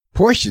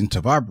Portions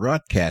of our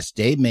broadcast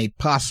day made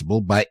possible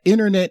by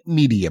internet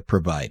media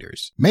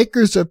providers,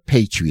 makers of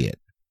Patriot.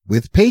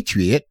 With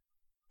Patriot,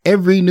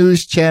 every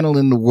news channel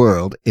in the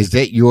world is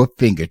at your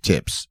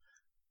fingertips.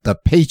 The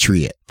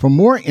Patriot. For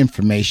more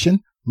information,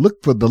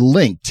 look for the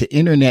link to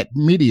internet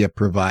media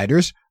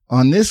providers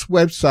on this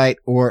website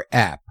or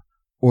app,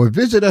 or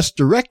visit us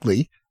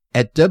directly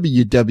at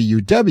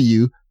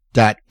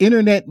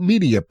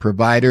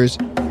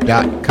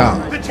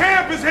www.internetmediaproviders.com. The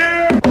champ is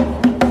here!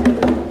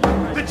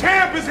 The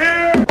champ is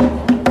here!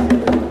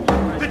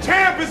 The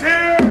champ is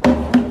here!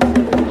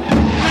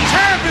 The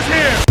champ is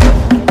here!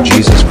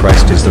 Jesus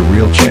Christ is the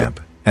real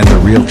champ, and the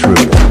real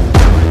truth.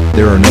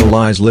 There are no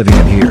lies living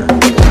in here.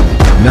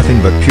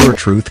 Nothing but pure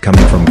truth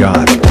coming from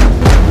God.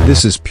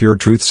 This is Pure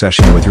Truth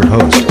Session with your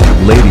host,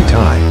 Lady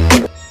Ty.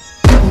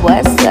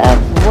 What's up?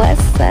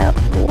 What's up?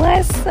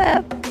 What's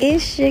up?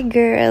 It's your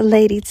girl,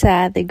 Lady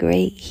Ty the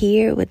Great,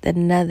 here with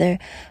another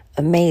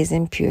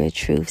amazing Pure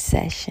Truth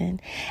Session.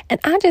 And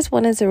I just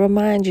wanted to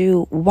remind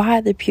you why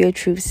the Pure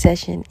Truth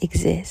Session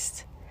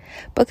exists.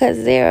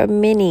 Because there are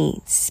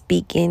many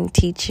speaking,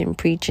 teaching,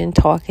 preaching,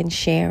 talking,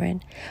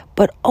 sharing,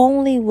 but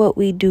only what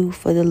we do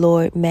for the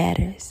Lord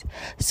matters.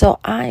 So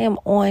I am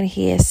on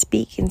here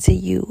speaking to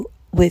you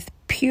with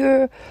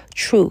pure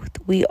truth.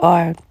 We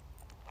are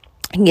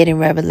getting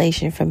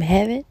revelation from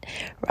heaven,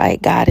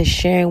 right? God is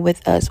sharing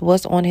with us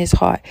what's on his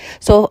heart.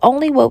 So if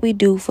only what we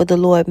do for the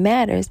Lord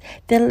matters,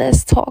 then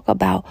let's talk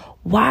about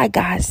why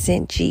God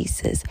sent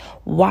Jesus,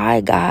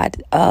 why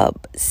God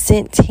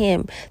sent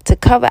him to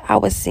cover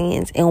our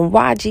sins, and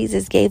why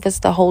Jesus gave us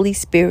the Holy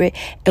Spirit,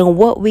 and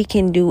what we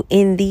can do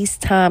in these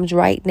times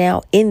right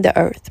now in the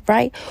earth,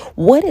 right?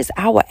 What is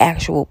our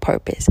actual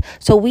purpose?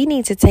 So we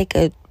need to take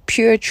a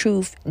pure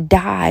truth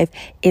dive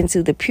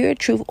into the pure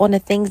truth on the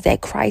things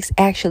that Christ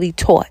actually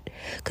taught.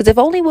 Because if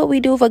only what we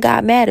do for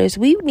God matters,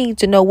 we need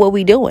to know what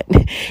we're doing.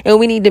 And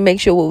we need to make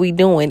sure what we're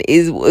doing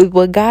is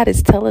what God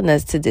is telling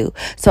us to do.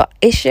 So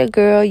it's your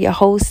girl, your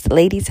host,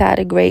 Lady Ty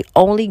the Great.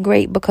 Only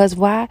great because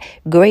why?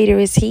 Greater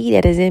is he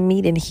that is in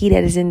me than he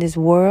that is in this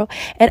world.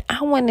 And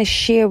I want to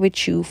share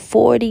with you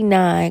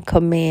 49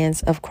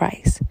 commands of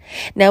Christ.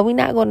 Now, we're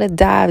not going to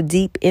dive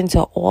deep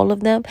into all of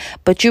them,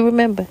 but you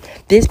remember,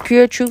 this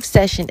Pure Truth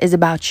Session is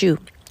about you.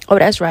 Oh,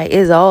 that's right.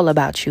 It's all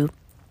about you.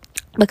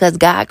 Because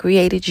God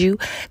created you.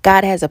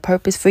 God has a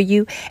purpose for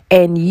you.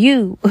 And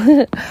you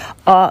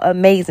are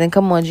amazing.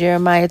 Come on,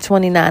 Jeremiah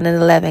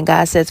 29:11.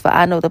 God says, for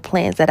I know the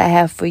plans that I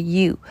have for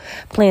you.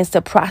 Plans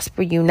to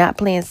prosper you, not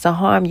plans to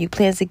harm you.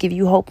 Plans to give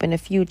you hope in the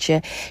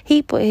future.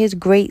 He put his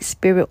great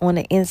spirit on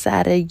the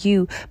inside of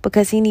you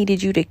because he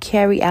needed you to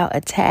carry out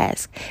a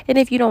task. And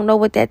if you don't know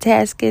what that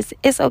task is,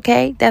 it's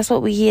okay. That's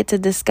what we're here to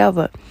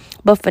discover.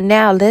 But for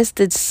now, let's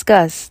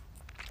discuss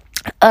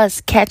us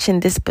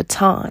catching this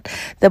baton,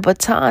 the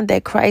baton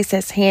that Christ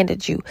has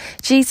handed you.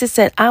 Jesus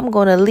said, I'm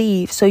going to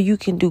leave so you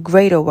can do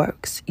greater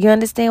works. You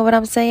understand what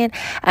I'm saying?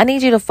 I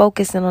need you to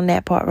focus in on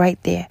that part right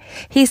there.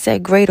 He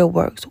said greater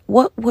works.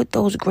 What would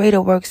those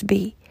greater works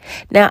be?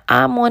 Now,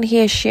 I'm on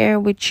here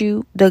sharing with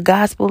you the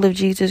gospel of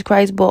Jesus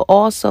Christ, but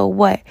also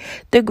what?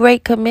 The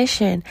Great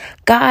Commission.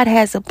 God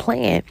has a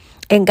plan.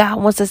 And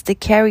God wants us to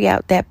carry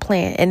out that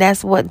plan. And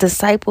that's what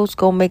disciples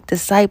go make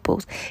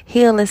disciples.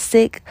 Heal the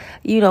sick,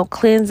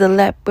 cleanse the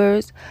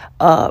lepers,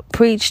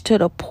 preach to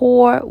the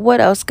poor.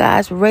 What else,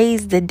 guys?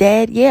 Raise the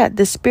dead. Yeah,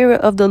 the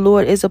Spirit of the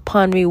Lord is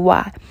upon me.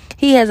 Why?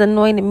 He has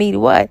anointed me to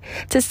what?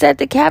 To set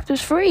the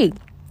captives free.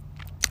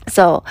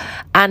 So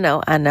I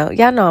know,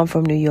 y'all know I'm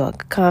from New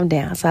York. Calm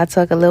down. So I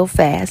talk a little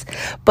fast,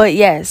 but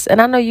yes.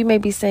 And I know you may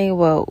be saying,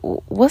 well,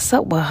 what's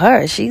up with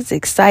her? She's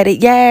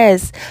excited.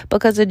 Yes,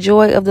 because the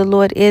joy of the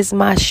Lord is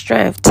my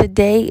strength.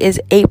 Today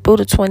is April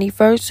the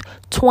 21st,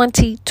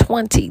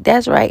 2020.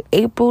 That's right.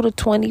 April the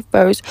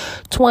 21st,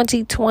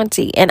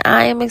 2020. And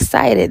I am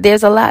excited.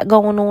 There's a lot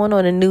going on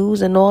the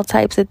news and all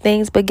types of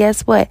things. But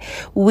guess what?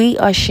 We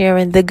are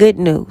sharing the good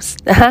news.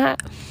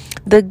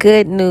 The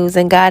good news,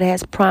 and God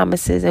has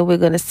promises, and we're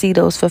going to see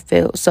those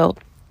fulfilled. So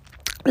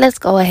let's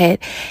go ahead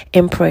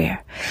in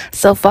prayer.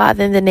 So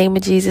Father, in the name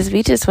of Jesus,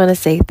 we just want to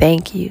say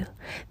thank you.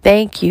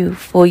 Thank you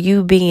for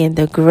you being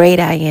the great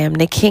I am,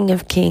 the King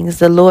of Kings,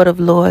 the Lord of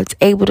Lords,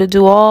 able to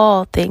do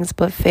all things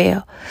but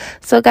fail.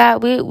 So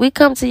God, we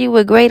come to you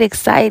with great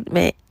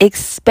excitement,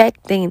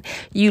 expecting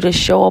you to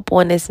show up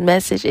on this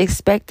message,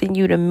 expecting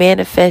you to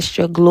manifest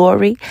your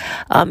glory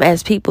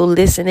as people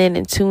listen in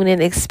and tune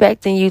in,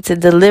 expecting you to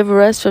deliver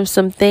us from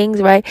some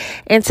things, right?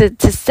 And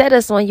to set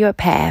us on your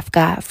path,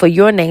 God, for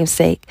your name's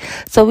sake.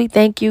 So we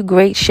thank you,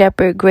 great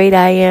shepherd, great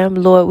I am.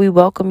 Lord, we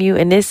welcome you.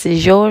 And this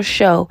is your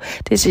show.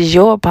 This is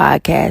your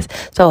podcast.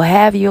 So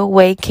have your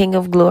way, King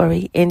of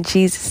Glory. In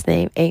Jesus'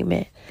 name,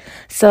 amen.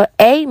 So,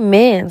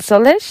 amen. So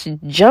let's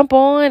jump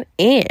on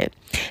in.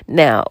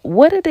 Now,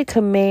 what are the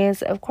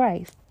commands of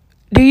Christ?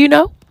 Do you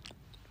know?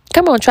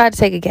 Come on, try to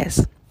take a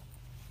guess.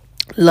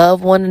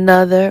 Love one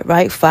another,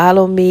 right?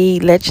 Follow me.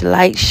 Let your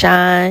light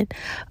shine.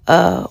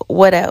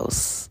 What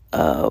else?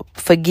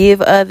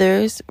 Forgive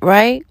others,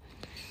 right?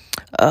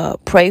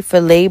 pray for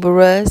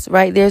laborers,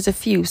 right? There's a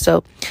few.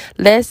 So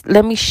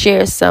let me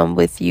share some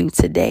with you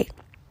today.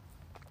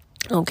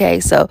 Okay,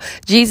 so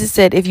Jesus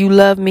said, if you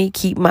love me,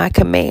 keep my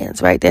commands,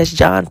 right? That's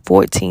John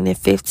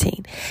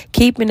 14:15.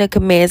 Keeping the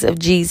commands of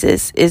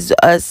Jesus is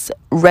us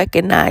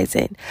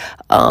recognizing,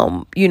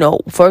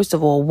 first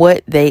of all,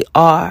 what they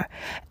are,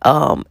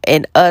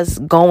 and us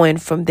going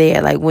from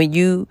there. Like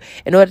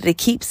in order to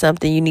keep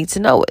something, you need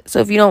to know it. So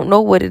if you don't know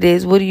what it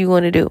is, what are you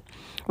going to do?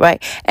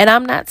 Right. And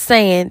I'm not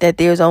saying that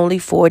there's only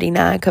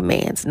 49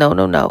 commands.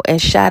 No.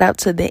 And shout out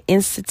to the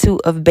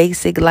Institute of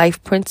Basic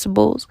Life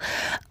Principles.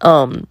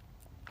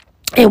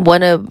 And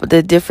one of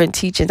the different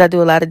teachings, I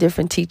do a lot of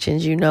different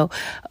teachings,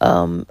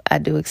 I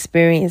do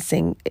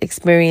experiencing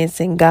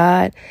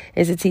God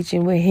is a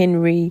teaching with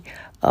Henry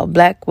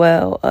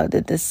Blackwell,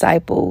 the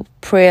disciple,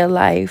 prayer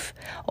life,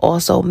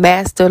 also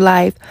master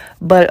life.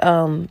 But,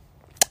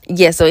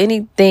 so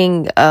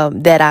anything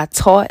that I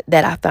taught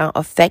that I found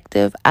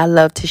effective, I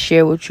love to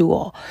share with you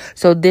all.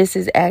 So this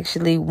is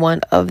actually one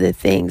of the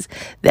things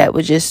that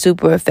was just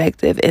super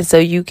effective. And so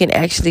you can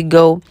actually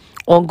go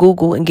on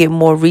Google and get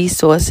more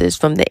resources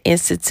from the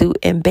Institute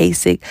and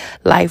Basic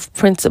Life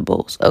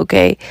Principles.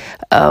 Okay.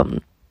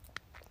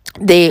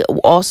 They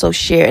also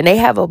share, and they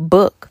have a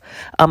book.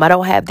 I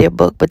don't have their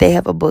book, but they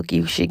have a book.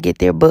 You should get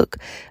their book.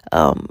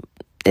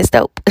 It's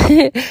dope.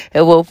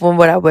 Well, from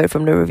what I read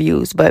from the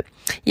reviews, but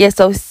yeah,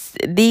 so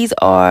these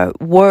are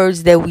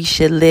words that we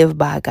should live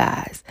by,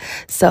 guys.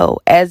 So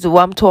as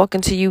I'm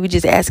talking to you, we're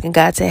just asking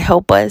God to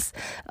help us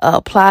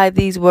apply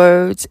these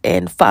words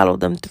and follow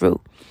them through.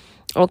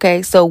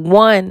 Okay, so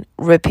 1,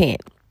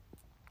 repent.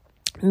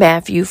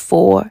 Matthew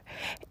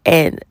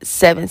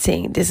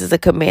 4:17. This is a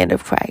command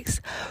of Christ.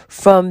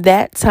 From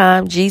that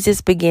time,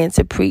 Jesus began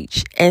to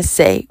preach and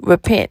say,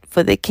 repent,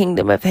 for the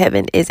kingdom of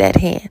heaven is at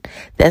hand.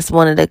 That's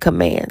one of the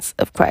commands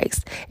of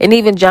Christ. And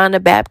even John the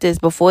Baptist,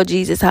 before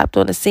Jesus hopped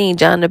on the scene,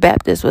 John the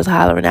Baptist was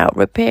hollering out,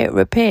 repent,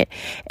 repent.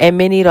 And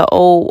many of the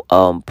old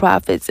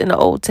prophets in the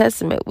Old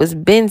Testament was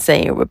been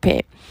saying,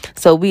 repent.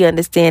 So we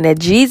understand that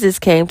Jesus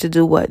came to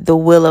do what? The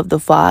will of the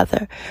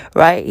Father,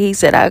 right? He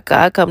said,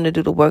 I come to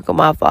do the work of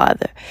my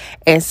Father.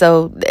 And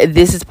so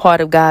this is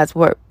part of God's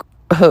work,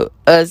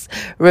 us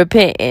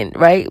repenting,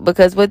 right?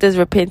 Because what does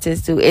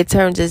repentance do? It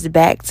turns us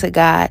back to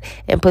God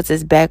and puts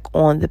us back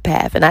on the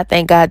path. And I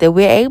thank God that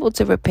we're able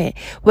to repent.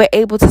 We're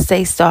able to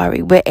say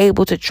sorry. We're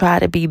able to try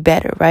to be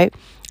better, right?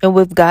 And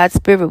with God's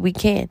Spirit, we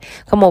can.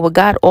 Come on, with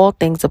God, all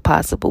things are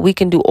possible. We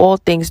can do all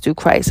things through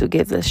Christ who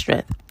gives us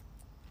strength.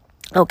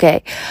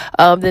 Okay.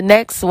 One of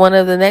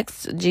the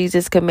next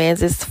Jesus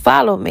commands is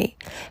follow me.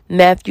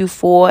 Matthew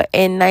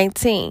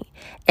 4:19.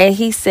 And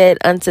he said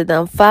unto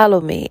them, follow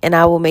me, and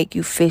I will make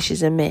you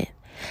fishers of men.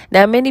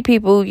 Now, many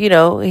people,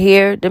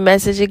 hear the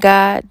message of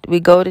God. We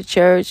go to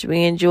church.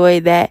 We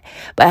enjoy that.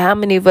 But how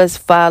many of us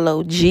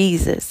follow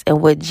Jesus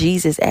and what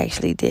Jesus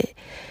actually did?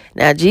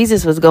 Now,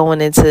 Jesus was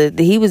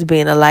he was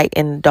being a light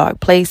in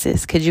dark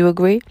places. Could you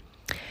agree?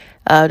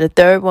 The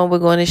third one we're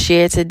going to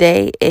share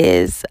today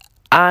is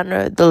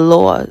honor the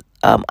law,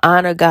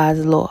 honor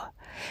God's law.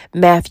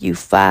 Matthew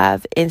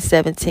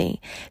 5:17.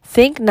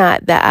 Think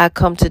not that I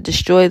come to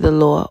destroy the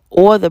law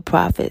or the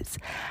prophets.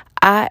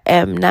 I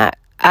am not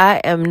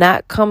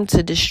come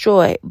to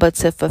destroy, but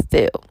to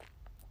fulfill.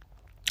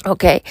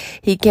 Okay,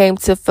 he came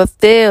to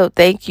fulfill.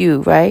 Thank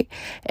you, right?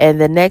 And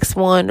the next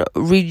one,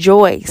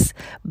 rejoice.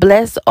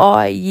 Blessed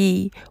are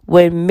ye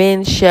when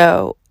men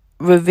shall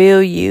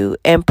revile you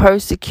and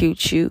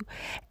persecute you,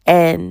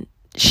 and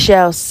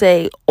shall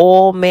say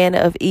all manner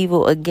of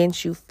evil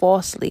against you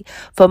falsely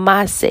for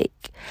my sake.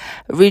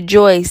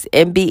 Rejoice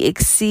and be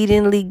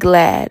exceedingly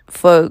glad,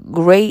 for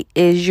great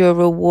is your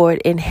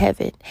reward in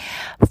heaven.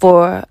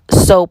 For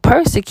so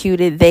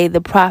persecuted they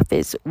the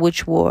prophets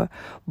which were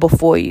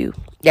before you.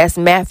 That's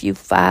Matthew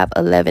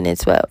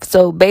 5:11-12.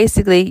 So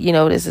basically,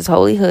 this is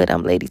Holy Hood.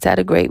 I'm Lady Ty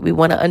the Great. We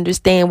want to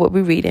understand what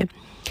we're reading.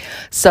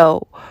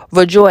 So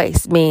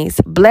rejoice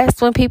means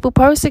blessed when people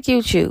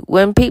persecute you,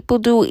 when people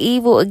do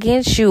evil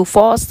against you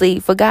falsely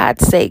for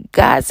God's sake.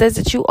 God says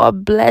that you are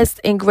blessed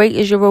and great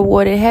is your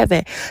reward in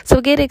heaven. So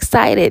get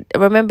excited.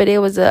 Remember,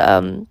 there was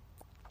a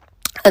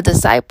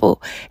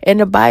disciple in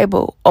the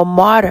Bible, a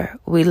martyr,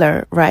 we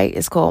learned, right?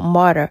 It's called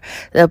martyr.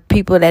 The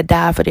people that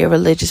die for their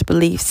religious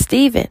beliefs.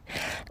 Stephen,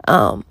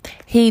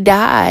 he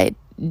died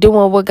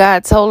doing what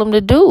God told him to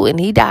do, and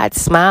he died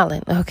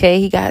smiling. Okay,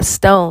 he got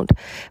stoned,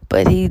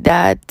 but he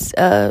died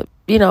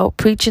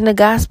preaching the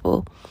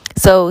gospel.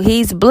 So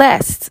he's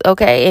blessed,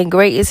 okay, and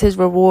great is his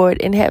reward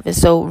in heaven.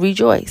 So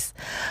rejoice.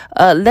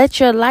 Let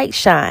your light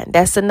shine.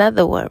 That's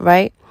another one,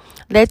 right?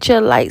 Let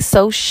your light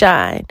so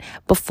shine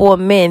before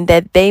men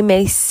that they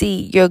may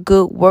see your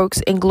good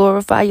works and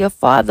glorify your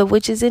Father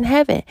which is in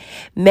heaven.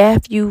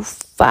 Matthew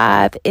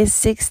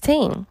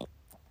 5:16.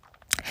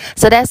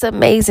 So that's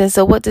amazing.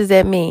 So what does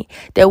that mean?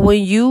 That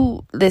when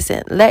you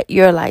let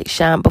your light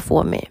shine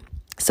before men.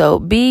 So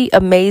be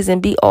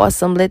amazing, be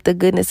awesome. Let the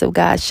goodness of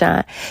God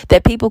shine,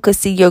 that people could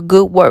see your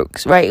good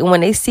works, right? And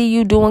when they see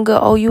you doing good,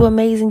 oh, you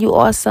amazing, you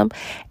awesome.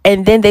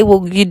 And then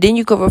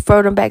you can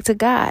refer them back to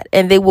God,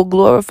 and they will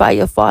glorify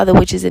your Father,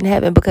 which is in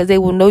heaven, because they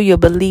will know your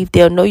belief.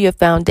 They'll know your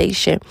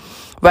foundation,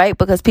 right?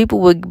 Because people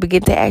will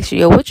begin to ask you,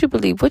 yo, what you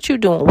believe, what you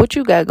doing, what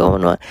you got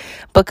going on,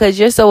 because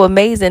you're so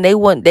amazing. They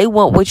want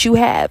what you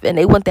have, and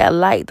they want that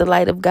light, the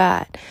light of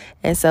God.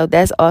 And so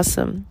that's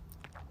awesome.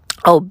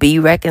 Oh, be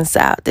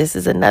reconciled. This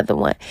is another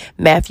one.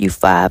 Matthew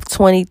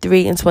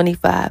 5:23 and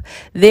 25.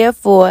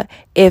 Therefore,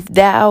 if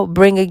thou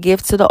bring a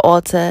gift to the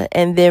altar,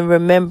 and then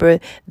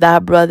remember thy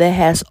brother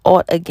has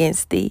aught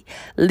against thee,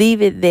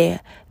 leave it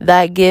there,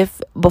 thy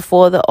gift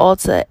before the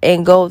altar,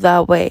 and go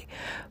thy way.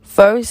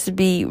 First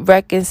be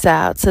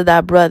reconciled to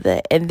thy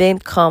brother, and then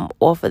come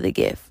offer the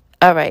gift.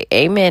 All right,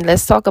 amen.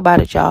 Let's talk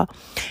about it, y'all.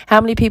 How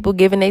many people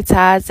giving their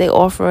tithes, they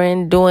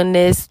offering, doing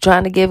this,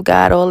 trying to give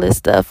God all this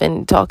stuff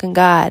and talking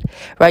God,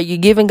 right? You're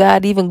giving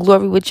God even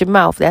glory with your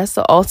mouth. That's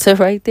the altar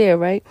right there,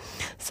 right?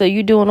 So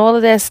you're doing all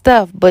of that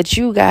stuff, but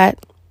you got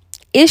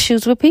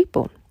issues with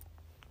people.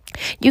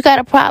 You got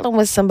a problem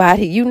with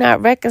somebody. You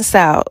not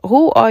reconciled.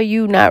 Who are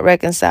you not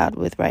reconciled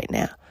with right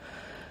now?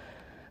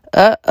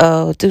 Let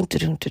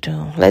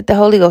the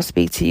Holy Ghost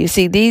speak to you.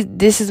 See,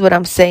 this is what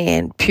I'm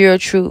saying. Pure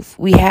truth.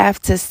 We have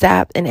to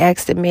stop and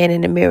ask the man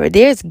in the mirror.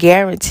 There's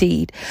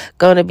guaranteed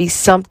going to be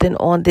something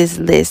on this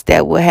list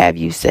that will have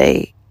you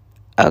say,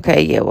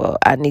 okay, yeah, well,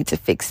 I need to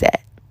fix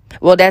that.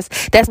 Well, that's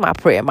my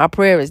prayer. My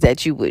prayer is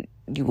that you would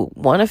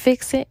want to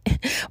fix it,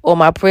 or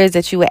my prayer is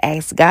that you would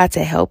ask God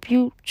to help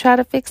you try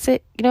to fix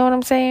it. You know what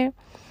I'm saying?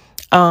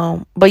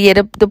 But yeah,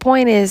 the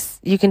point is,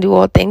 you can do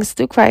all things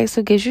through Christ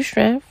who gives you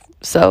strength.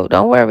 So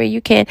don't worry, you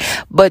can.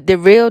 But the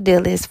real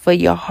deal is for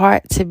your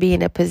heart to be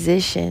in a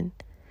position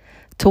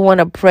to want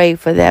to pray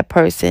for that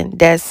person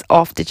that's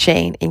off the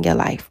chain in your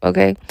life.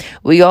 Okay.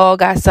 We all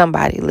got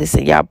somebody.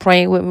 Listen, y'all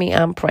praying with me.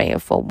 I'm praying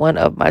for one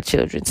of my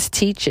children's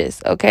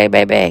teachers. Okay,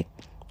 baby.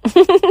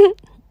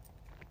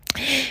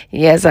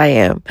 Yes, I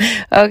am.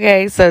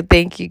 Okay, so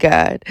thank you,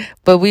 God.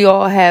 But we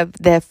all have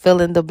that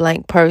fill in the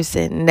blank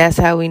person, and that's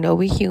how we know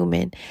we're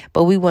human.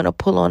 But we want to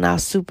pull on our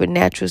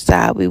supernatural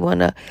side. We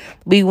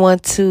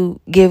want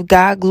to give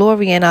God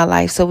glory in our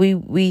life. So we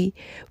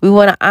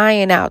want to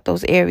iron out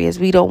those areas.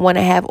 We don't want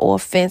to have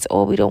offense,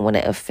 or we don't want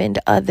to offend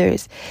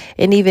others.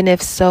 And even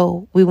if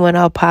so, we want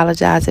to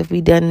apologize if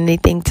we done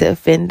anything to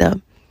offend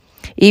them.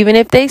 Even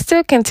if they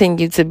still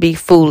continue to be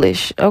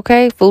foolish,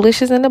 okay?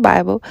 Foolish is in the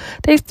Bible.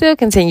 They still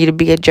continue to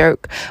be a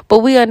jerk. But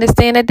we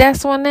understand that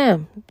that's on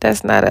them.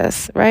 That's not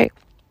us, right?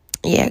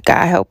 Yeah,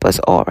 God help us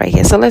all right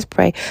here. So let's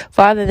pray.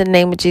 Father, in the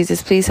name of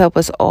Jesus, please help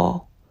us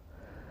all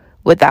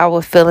with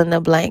our fill in the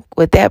blank,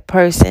 with that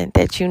person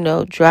that you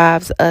know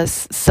drives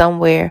us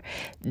somewhere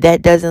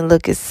that doesn't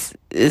look as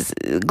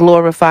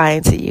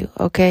glorifying to you,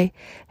 okay?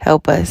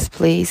 Help us,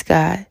 please,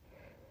 God.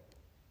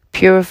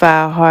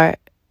 Purify our heart.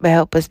 But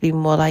help us be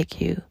more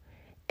like you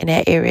in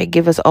that area.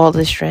 Give us all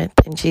the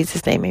strength. In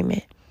Jesus' name,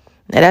 amen.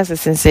 Now, that's a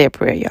sincere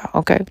prayer,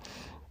 y'all, okay?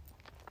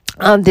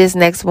 This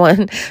next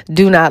one,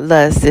 do not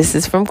lust. This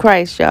is from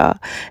Christ, y'all.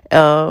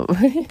 All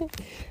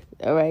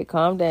right,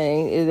 calm down.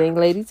 It ain't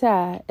Lady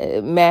Ty.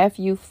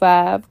 Matthew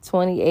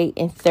 5:28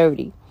 and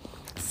 30.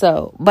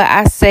 So, but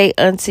I say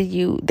unto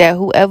you that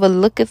whoever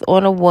looketh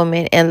on a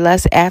woman and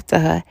lusts after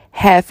her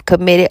hath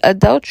committed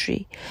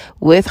adultery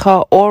with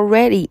her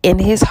already in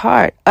his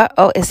heart.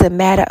 It's a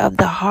matter of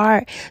the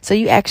heart. So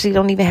you actually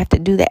don't even have to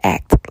do the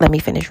act. Let me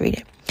finish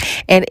reading.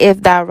 And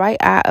if thy right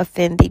eye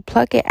offend thee,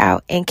 pluck it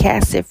out and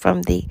cast it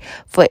from thee.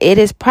 For it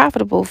is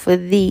profitable for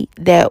thee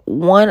that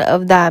one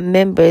of thy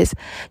members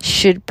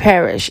should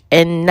perish,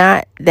 and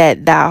not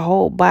that thy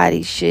whole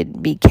body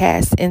should be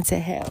cast into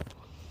hell.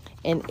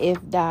 And if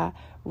thy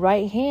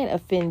right hand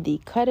offend thee,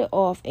 cut it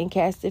off and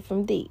cast it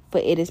from thee. For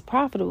it is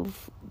profitable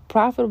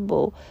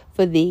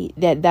for thee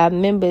that thy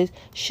members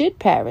should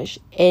perish,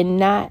 and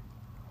not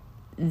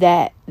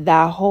that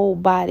thy whole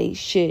body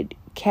should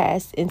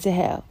cast into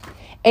hell.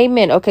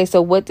 Amen. Okay,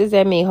 so what does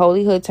that mean?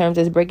 Holy Hood terms,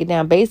 let's break it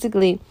down.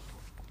 Basically,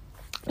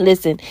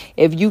 listen,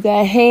 if you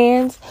got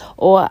hands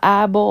or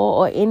eyeball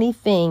or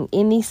anything,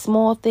 any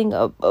small thing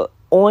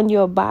on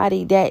your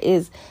body that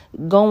is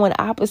going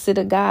opposite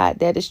of God,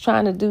 that is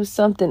trying to do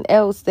something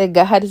else that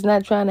God is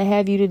not trying to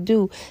have you to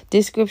do,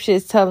 this scripture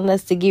is telling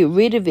us to get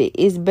rid of it.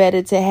 It's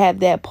better to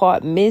have that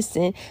part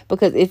missing,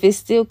 because if it's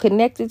still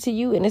connected to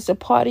you and it's a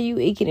part of you,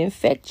 it can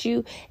infect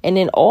you, and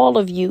then all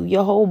of you,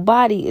 your whole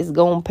body is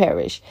going to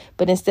perish.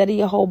 But instead of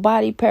your whole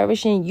body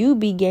perishing, you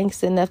be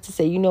gangster enough to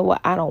say, you know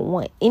what, I don't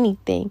want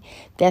anything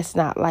that's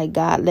not like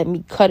God. Let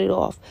me cut it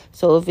off.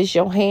 So if it's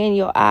your hand,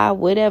 your eye,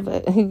 whatever,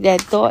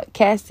 that thought,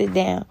 cast it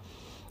down.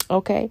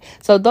 Okay,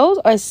 so those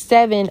are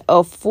 7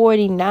 of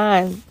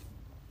 49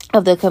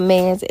 of the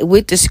commands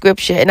with the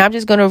scripture. And I'm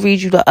just going to read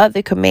you the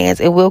other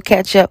commands, and we'll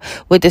catch up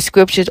with the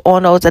scriptures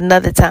on those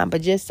another time.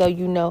 But just so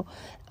you know,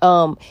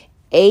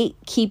 8,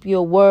 keep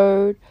your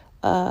word.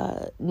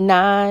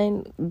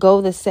 9,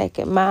 go the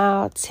second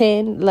mile.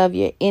 10, love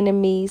your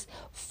enemies.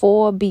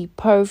 4, be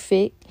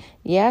perfect.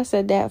 Yeah, I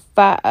said that.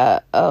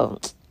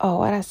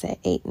 What I said?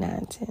 8,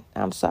 9, 10.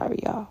 I'm sorry,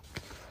 y'all.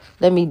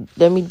 Let me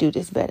do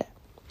this better.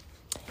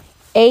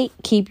 8,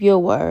 keep your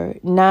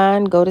word.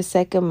 9, go the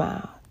second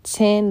mile.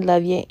 10,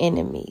 love your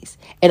enemies.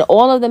 And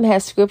all of them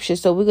have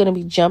scriptures, so we're going to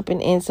be jumping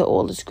into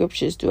all the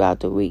scriptures throughout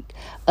the week.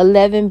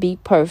 11, be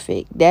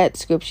perfect. That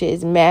scripture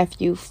is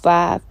Matthew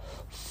 5,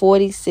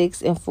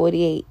 46 and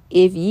 48.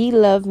 If ye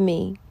love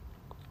me,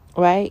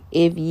 right?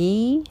 If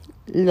ye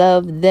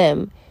love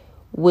them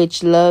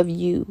which love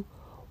you,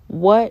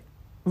 what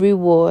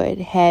reward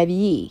have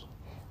ye?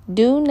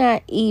 Do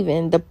not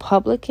even the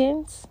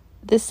publicans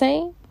the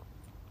same?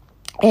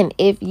 And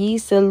if ye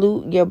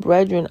salute your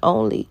brethren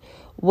only,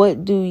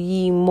 what do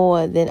ye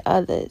more than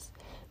others?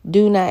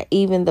 Do not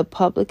even the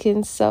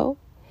publicans so?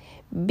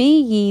 Be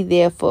ye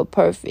therefore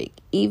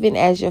perfect, even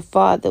as your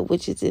Father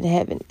which is in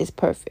heaven is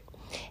perfect.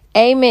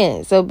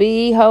 Amen. So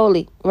be ye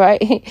holy,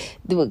 right?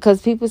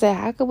 Because people say,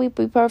 how can we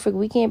be perfect?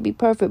 We can't be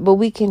perfect, but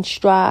we can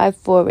strive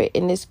for it.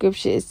 And the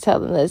scripture is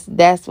telling us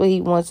that's what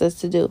he wants us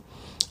to do.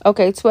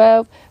 Okay,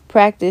 12,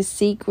 practice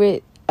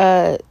secret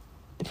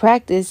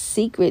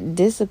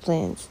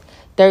disciplines.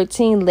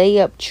 13, lay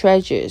up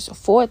treasures.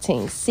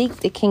 14, seek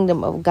the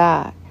kingdom of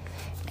God.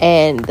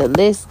 And the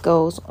list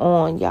goes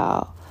on,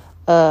 y'all.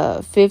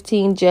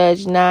 15,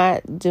 judge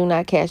not, do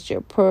not cast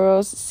your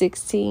pearls.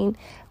 16,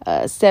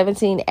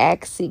 17,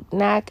 act, seek,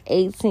 knock.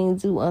 18,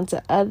 do unto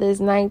others.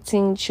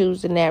 19,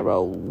 choose the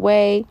narrow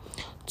way.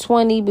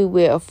 20,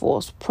 beware of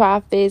false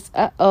prophets.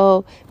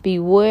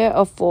 Beware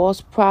of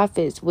false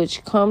prophets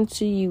which come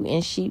to you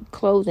in sheep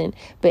clothing,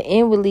 but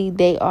inwardly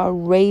they are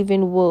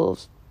raven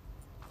wolves.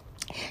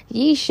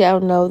 Ye shall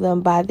know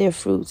them by their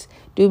fruits.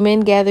 Do men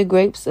gather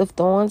grapes of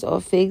thorns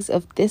or figs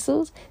of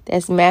thistles?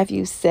 That's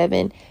Matthew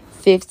 7,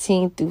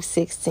 15 through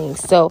 16.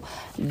 So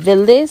the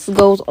list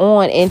goes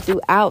on, and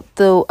throughout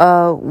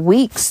the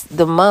weeks,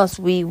 the months,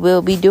 we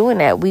will be doing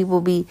that. We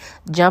will be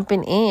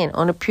jumping in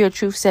on a Pure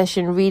Truth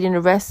session, reading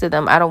the rest of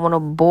them. I don't want to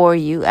bore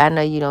you. I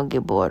know you don't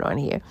get bored on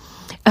here,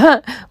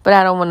 but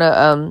I don't want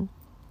to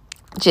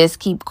just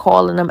keep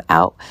calling them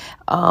out.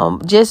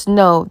 Just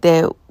know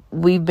that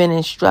we've been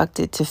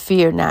instructed to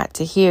fear not,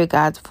 to hear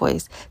God's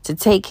voice, to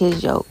take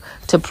his yoke,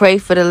 to pray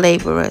for the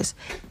laborers,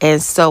 and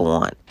so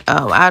on.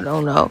 I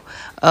don't know.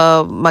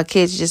 My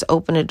kids just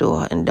open the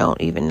door and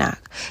don't even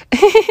knock.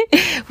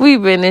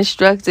 We've been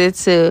instructed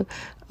to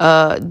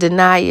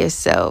deny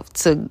yourself,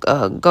 to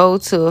go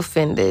to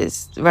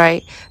offenders,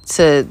 right?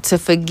 To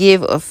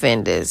forgive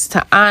offenders,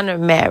 to honor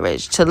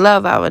marriage, to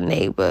love our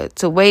neighbor,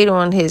 to wait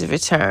on his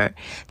return,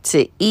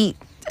 to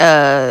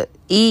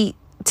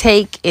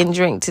take, eat, and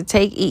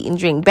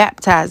drink,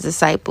 baptize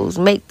disciples,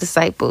 make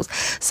disciples.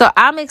 So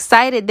I'm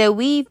excited that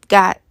we've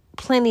got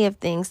plenty of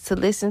things to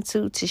listen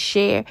to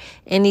share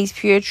in these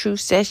Pure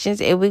Truth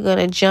sessions, and we're going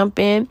to jump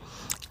in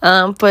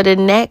for the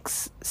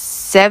next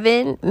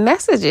 7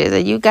 messages. Are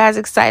you guys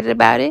excited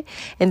about it?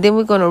 And then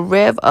we're going to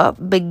rev up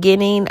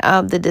beginning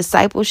the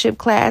discipleship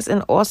class,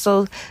 and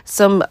also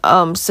some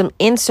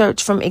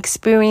inserts from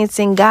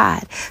Experiencing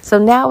God. So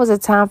now is a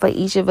time for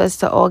each of us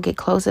to all get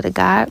closer to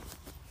God.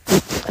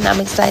 And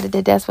I'm excited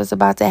that that's what's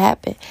about to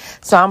happen.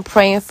 So I'm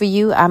praying for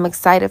you. I'm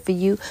excited for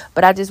you.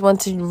 But I just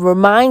want to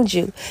remind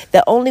you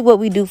that only what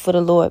we do for the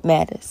Lord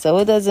matters. So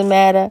it doesn't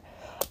matter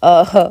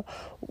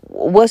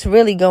what's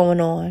really going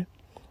on.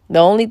 The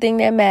only thing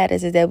that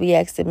matters is that we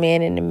ask the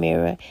man in the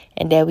mirror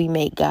and that we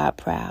make God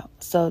proud.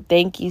 So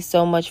thank you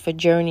so much for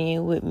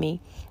journeying with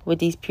me with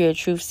these Pure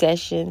Truth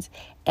sessions.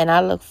 And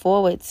I look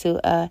forward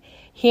to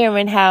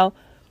hearing how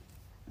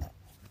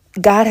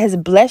God has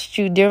blessed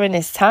you during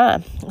this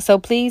time. So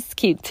please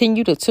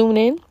continue to tune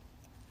in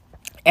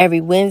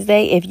every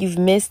Wednesday. If you've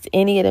missed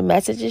any of the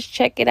messages,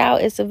 check it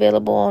out. It's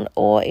available on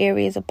all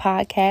areas of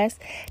podcasts.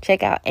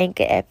 Check out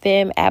Anchor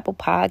FM, Apple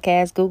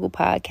Podcasts, Google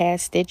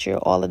Podcasts, Stitcher,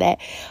 all of that.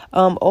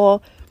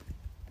 All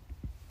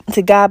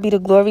to God be the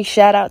glory.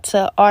 Shout out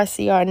to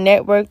RCR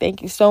Network.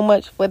 Thank you so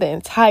much for the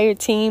entire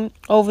team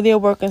over there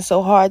working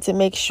so hard to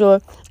make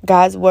sure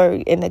God's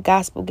word and the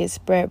gospel gets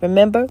spread.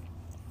 Remember,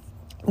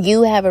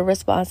 you have a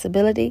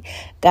responsibility.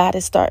 God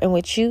is starting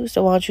with you.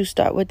 So why don't you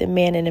start with the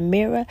man in the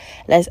mirror?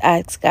 Let's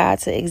ask God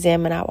to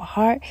examine our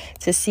heart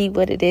to see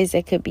what it is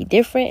that could be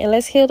different. And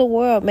let's heal the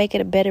world, make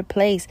it a better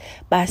place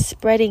by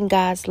spreading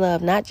God's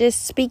love, not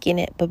just speaking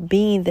it, but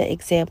being the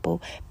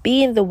example,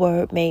 being the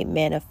word made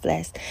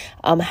manifest,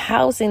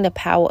 housing the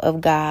power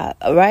of God,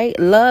 right?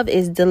 Love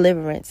is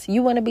deliverance.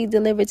 You want to be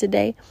delivered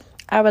today?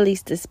 I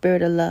release the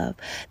spirit of love,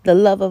 the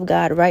love of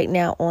God right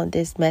now on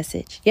this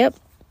message. Yep.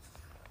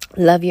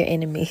 Love your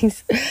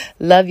enemies.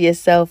 Love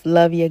yourself.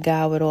 Love your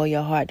God with all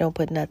your heart. Don't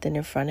put nothing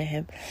in front of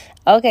him.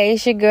 Okay,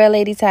 it's your girl,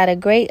 Lady Ty the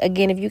Great.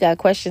 Again, if you got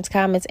questions,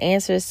 comments,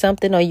 answers,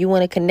 something, or you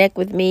want to connect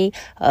with me,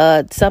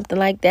 something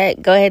like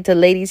that, go ahead to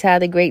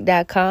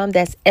ladytythegreat.com.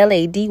 That's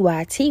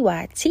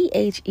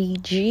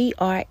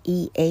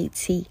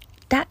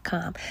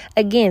LadyTythegreat.com.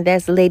 Again,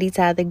 that's Lady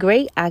Ty the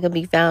Great. I can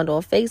be found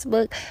on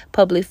Facebook,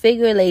 public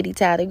figure, Lady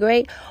Ty the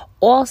Great.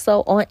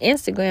 Also on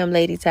Instagram,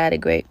 Lady Ty the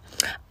Great.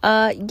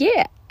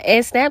 Yeah.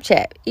 and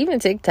Snapchat, even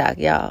TikTok,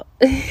 y'all.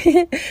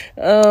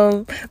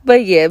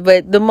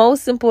 But the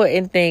most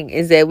important thing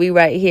is that we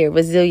right here,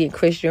 Resilient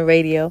Christian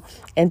Radio,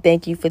 and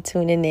thank you for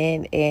tuning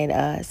in,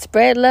 and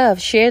spread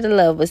love, share the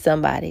love with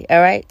somebody.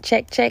 All right,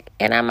 check,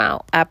 and I'm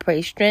out. I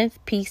pray strength,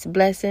 peace,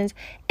 blessings,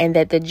 and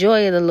that the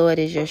joy of the Lord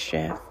is your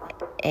strength.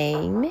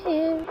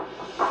 Amen.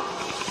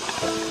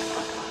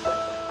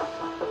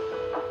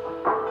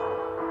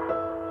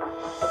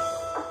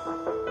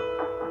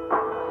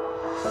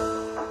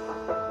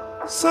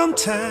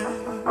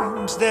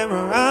 Sometimes there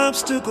are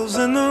obstacles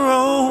in the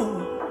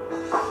road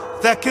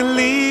that can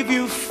leave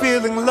you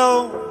feeling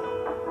low,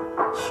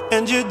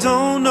 and you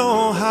don't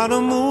know how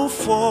to move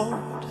forward.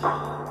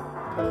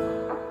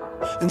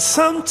 And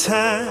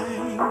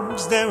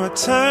sometimes there are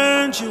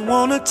turns you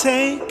want to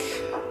take,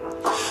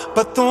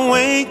 but the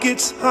way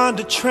gets hard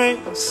to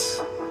trace.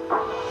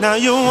 Now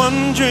you're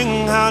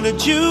wondering, how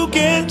did you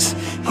get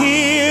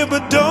here?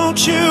 But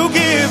don't you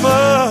give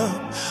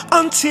up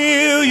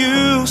until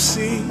you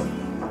see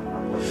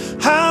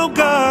how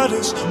God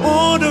is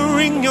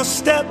ordering your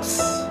steps,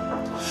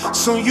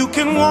 so you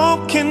can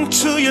walk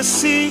into your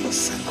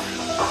season.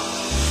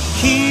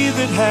 He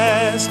that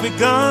has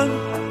begun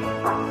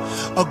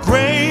a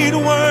great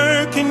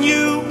work in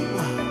you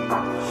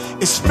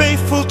is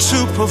faithful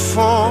to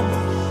perform.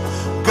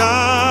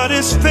 God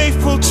is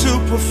faithful to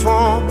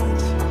perform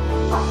it.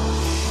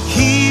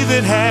 He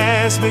that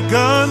has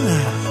begun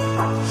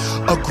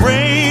a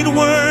great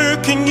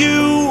work in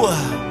you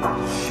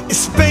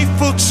is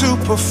faithful to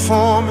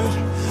perform it.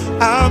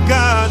 Our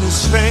God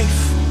is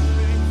faithful.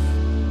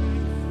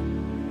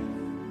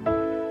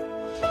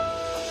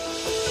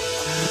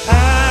 I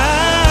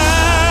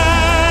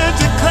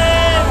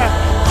declare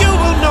you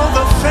will know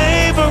the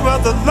favor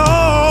of the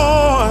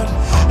Lord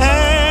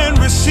and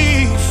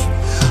receive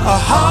a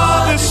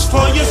harvest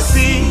for your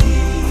seed.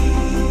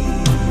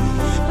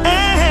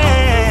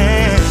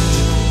 And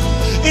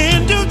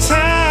in due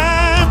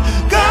time,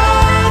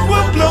 God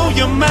will blow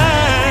your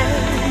mind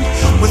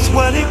with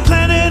what He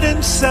planted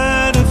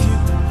inside of you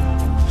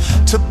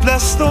to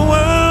bless the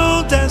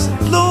world as it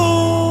blooms.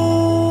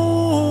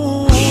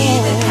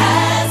 He that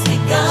has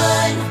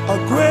begun a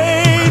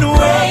great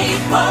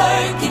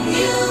work in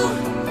you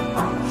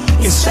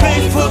is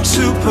faithful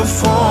to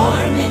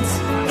perform it.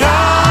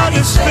 God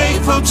is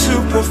faithful to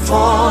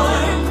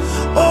perform.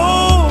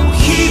 Oh,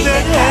 He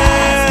that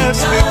has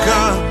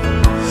begun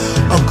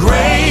a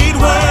great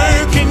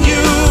work in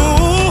you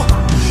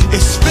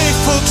is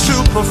faithful to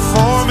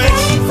perform it.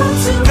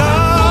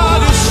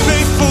 God is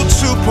faithful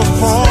to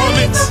perform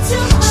it.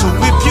 So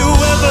if you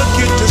ever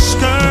get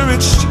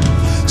discouraged,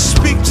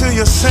 speak to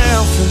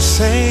yourself and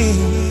say,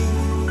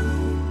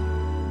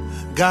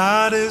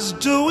 God is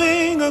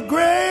doing a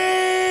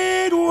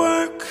great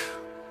work.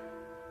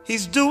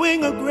 He's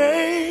doing a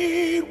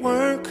great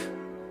work.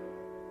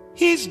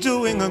 He's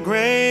doing a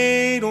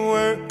great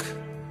work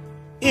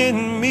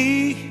in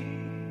me.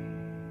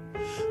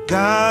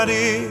 God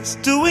is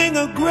doing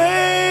a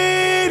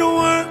great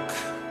work.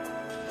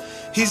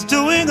 He's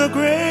doing a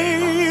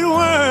great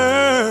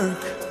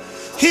work.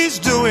 He's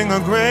doing a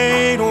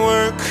great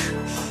work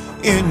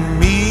in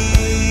me.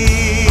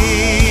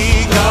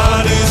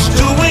 God is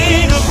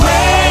doing a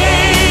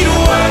great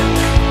work.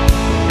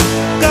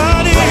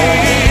 God is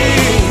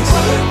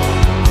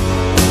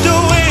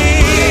doing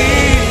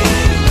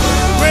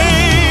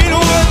great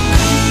work.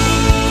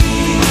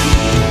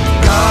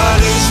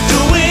 God is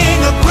doing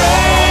a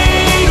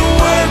great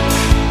work.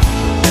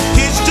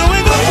 He's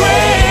doing a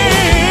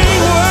great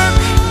work.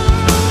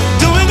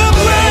 Doing a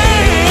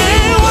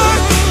great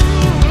work.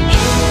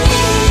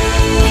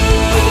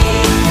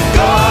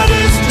 God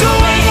is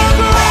doing a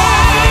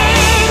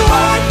great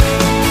work.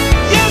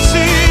 Yes,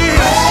 He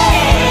is.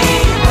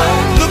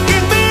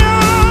 Looking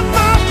beyond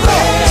my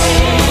past,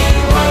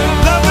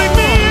 loving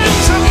me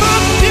into my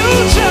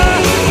future.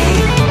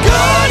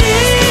 God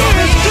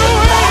is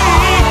doing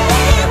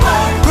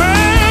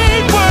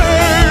great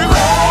work.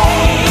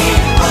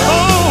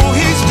 Oh,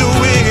 He's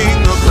doing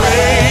a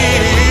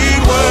great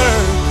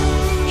work.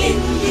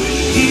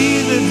 He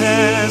that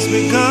has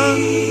begun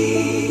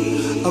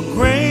a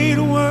great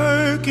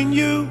work in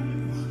you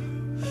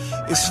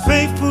is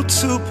faithful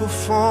to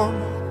perform.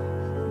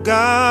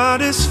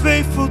 God is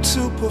faithful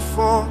to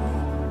perform.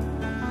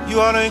 You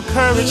ought to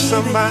encourage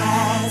somebody.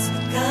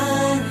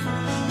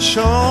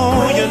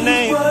 Show your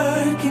name.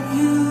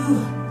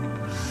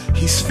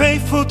 He's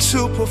faithful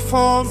to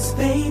perform.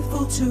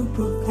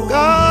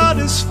 God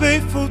is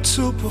faithful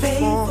to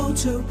perform.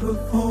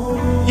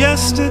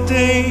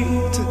 Yesterday,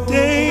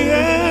 today,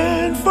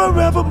 and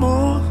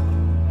forevermore.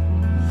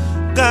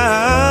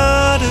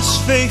 God is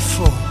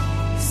faithful.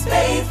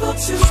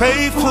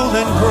 Faithful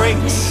and great.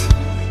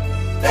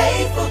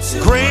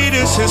 Great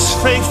is His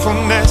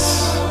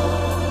faithfulness.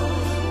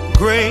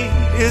 Great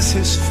is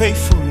His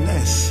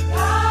faithfulness.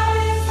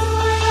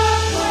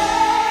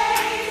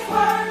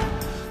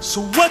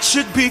 So what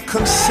should be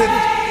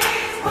considered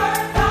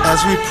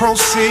as we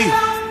proceed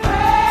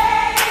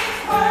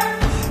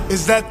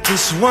is that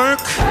this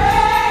work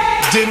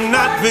did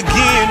not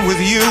begin with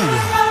you.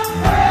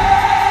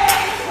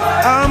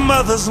 our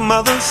mothers'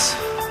 mothers,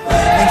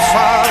 and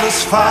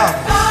fathers' fathers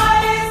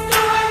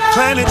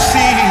planted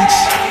seeds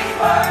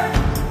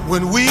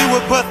when we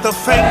were but the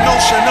faint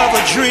notion of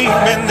a dream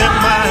in their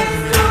mind.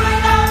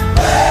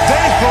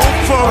 They hope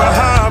for a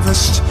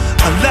harvest,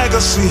 a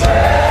legacy,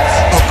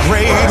 a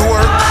great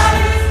work.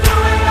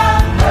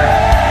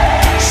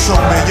 So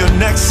may your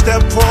next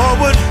step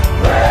forward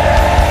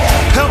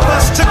help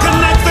us to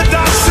connect the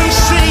dots and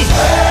see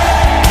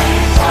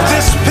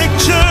this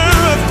picture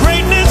of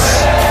greatness.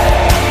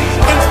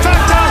 In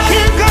fact, I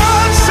hear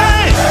God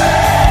say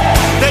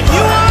that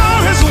you are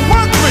His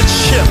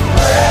workmanship,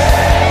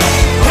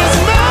 His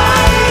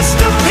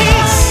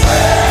masterpiece,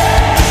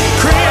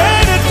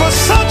 created for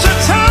such a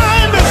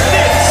time as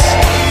this,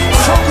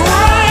 for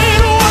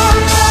great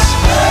works,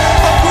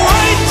 a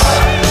great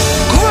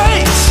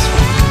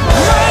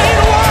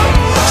work.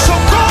 So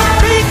go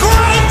be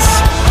great.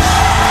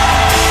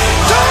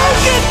 Don't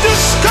get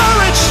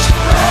discouraged.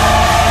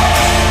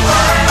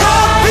 Go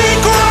be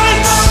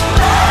great.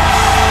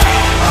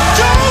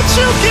 Don't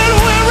you get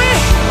weary.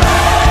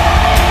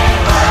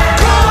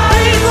 Go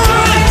be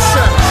great.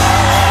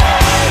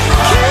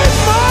 Keep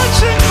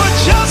marching for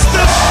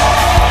justice,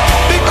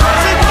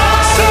 because it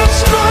makes us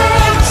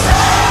great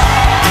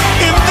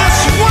in this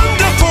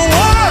wonderful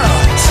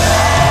world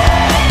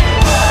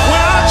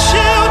where our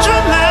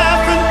children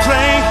laugh and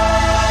play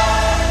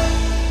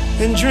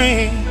and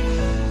dream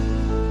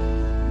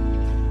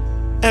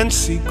and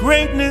see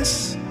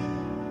greatness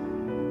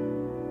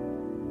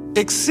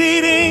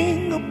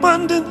exceeding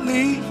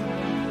abundantly,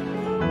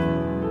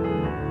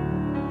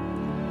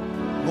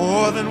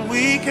 more than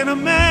we can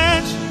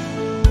imagine.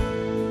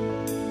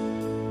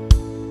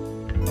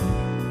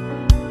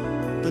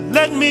 But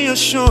let me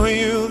assure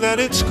you that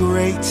it's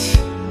great,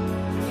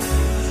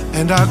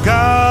 and our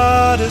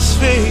God is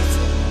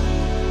faithful.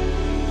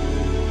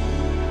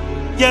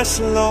 Yes,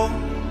 Lord.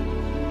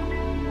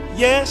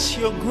 Yes,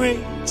 you're great.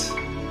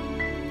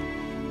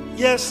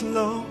 Yes,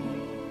 Lord.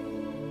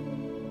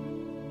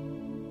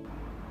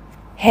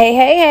 Hey,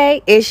 hey,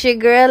 hey, it's your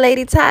girl,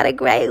 Lady Ty the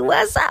Great.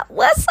 What's up?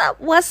 What's up?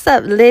 What's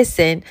up?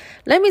 Listen,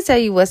 let me tell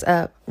you what's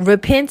up.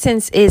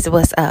 Repentance is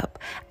what's up.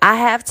 I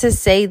have to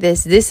say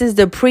this. This is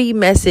the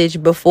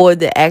pre-message before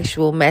the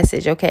actual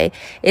message, okay?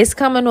 It's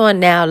coming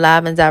on now,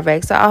 live and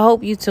direct, so I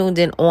hope you tuned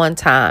in on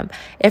time.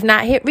 If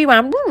not, hit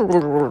rewind.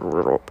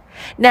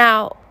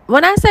 Now,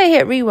 when I say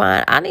hit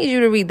rewind, I need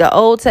you to read the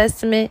Old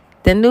Testament,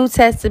 the New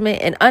Testament,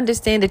 and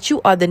understand that you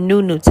are the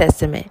New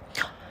Testament.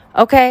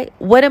 Okay?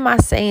 What am I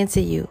saying to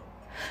you?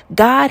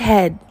 God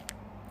had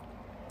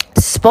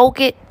spoke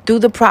it through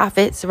the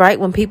prophets, right?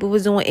 When people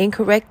was doing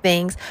incorrect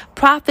things,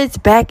 prophets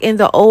back in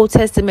the Old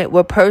Testament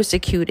were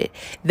persecuted.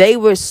 They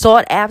were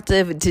sought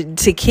after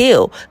to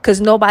kill because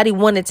nobody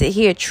wanted to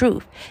hear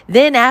truth.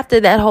 Then after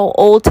that whole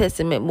Old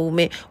Testament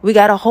movement, we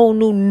got a whole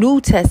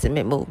New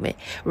Testament movement,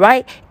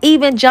 right?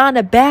 Even John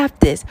the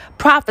Baptist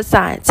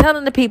prophesying,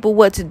 telling the people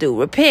what to do,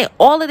 repent,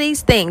 all of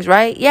these things,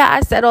 right? Yeah,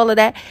 I said all of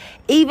that.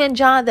 Even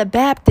John the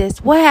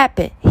Baptist, what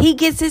happened? He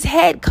gets his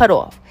head cut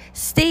off.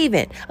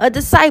 Stephen, a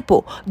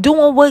disciple,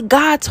 doing what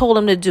God told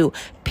him to do.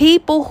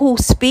 People who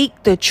speak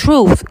the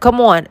truth, come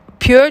on,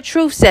 Pure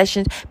Truth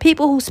Sessions,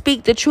 people who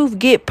speak the truth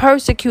get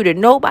persecuted.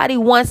 Nobody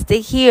wants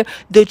to hear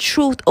the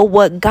truth of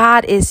what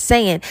God is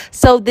saying.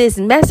 So this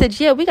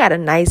message, yeah, we got a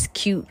nice,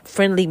 cute,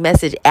 friendly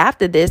message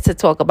after this to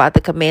talk about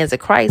the commands of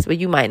Christ, but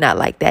you might not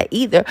like that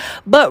either.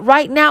 But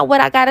right now, what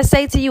I got to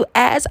say to you,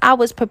 as I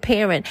was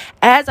preparing,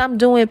 as I'm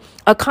doing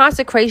a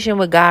consecration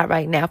with God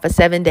right now for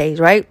 7 days,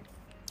 right?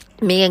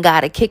 Me and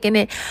God are kicking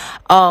it.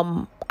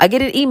 I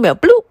get an email,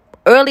 bloop.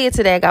 Earlier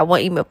today, I got one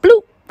email,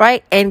 bloop,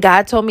 right? And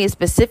God told me a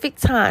specific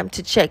time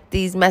to check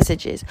these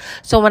messages.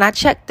 So when I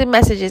checked the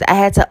messages, I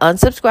had to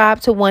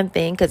unsubscribe to one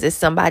thing because it's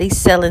somebody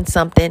selling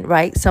something,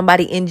 right?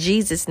 Somebody in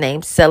Jesus'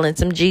 name selling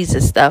some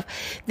Jesus stuff.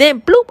 Then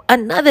bloop,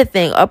 another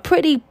thing, a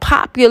pretty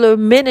popular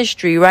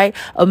ministry, right?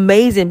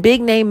 Amazing,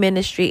 big name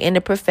ministry in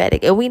the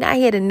prophetic. And we not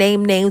here to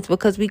name names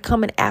because we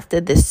coming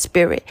after the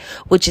spirit,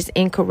 which is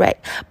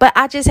incorrect. But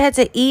I just had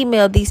to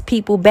email these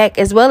people back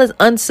as well as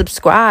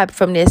unsubscribe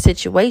from their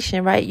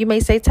situation, right? You may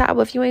say, Ty,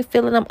 well, if you ain't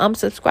feeling them,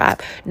 unsubscribe.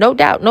 No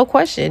doubt, no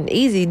question.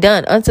 Easy,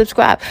 done,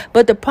 unsubscribe.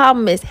 But the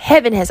problem is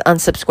heaven has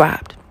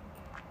unsubscribed.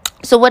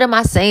 So what am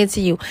I saying to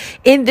you?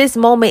 In this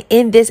moment,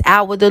 in this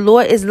hour, the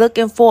Lord is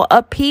looking for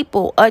a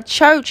people, a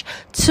church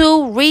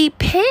to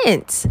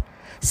repent.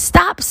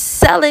 Stop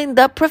selling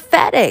the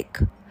prophetic.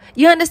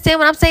 You understand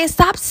what I'm saying?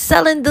 Stop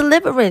selling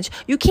deliverance.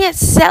 You can't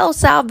sell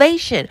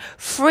salvation.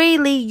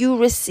 Freely you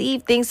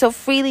receive things, so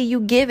freely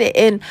you give it.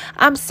 And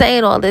I'm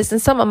saying all this,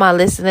 and some of my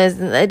listeners,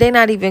 they're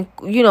not even,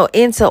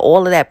 into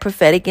all of that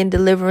prophetic and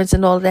deliverance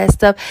and all of that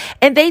stuff.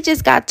 And they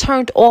just got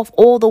turned off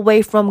all the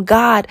way from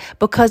God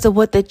because of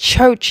what the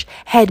church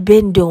had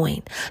been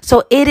doing.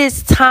 So it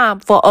is time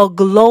for a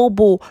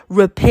global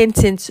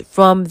repentance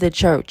from the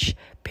church.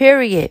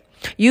 Period.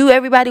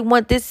 Everybody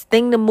want this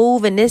thing to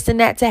move and this and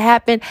that to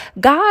happen.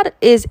 God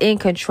is in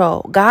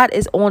control. God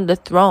is on the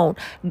throne.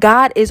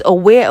 God is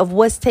aware of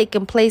what's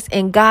taking place,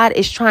 and God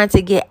is trying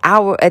to get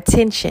our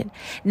attention.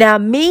 Now,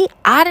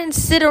 I didn't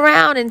sit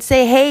around and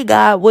say, hey,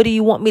 God, what do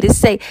you want me to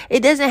say?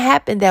 It doesn't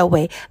happen that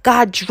way.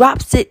 God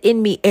drops it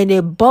in me and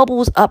it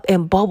bubbles up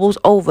and bubbles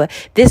over.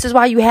 This is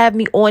why you have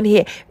me on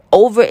here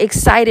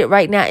overexcited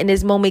right now in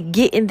this moment,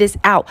 getting this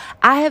out.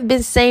 I have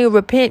been saying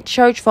repent,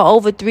 church, for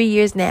over 3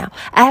 years now.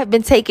 I have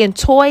been taking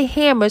toy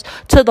hammers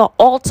to the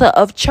altar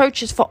of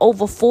churches for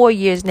over 4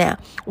 years now.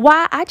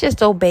 Why? I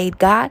just obeyed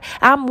God.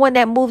 I'm one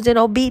that moves in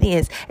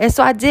obedience. And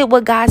so I did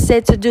what God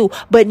said to do.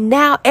 But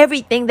now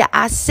everything that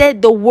I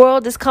said, the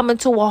world is coming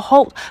to a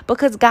halt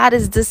because God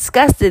is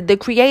disgusted. The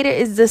Creator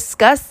is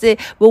disgusted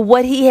with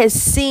what he has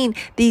seen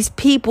these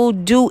people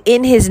do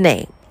in his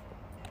name.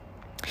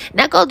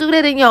 Now go do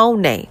that in your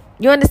own name.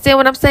 You understand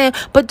what I'm saying?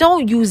 But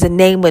don't use the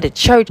name of the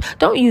church.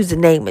 Don't use the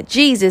name of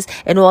Jesus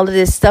and all of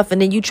this stuff.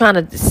 And then you trying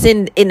to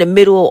send in the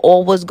middle of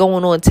all what's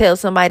going on. Tell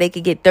somebody they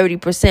could get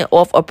 30%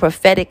 off a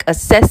prophetic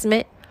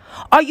assessment.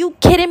 Are you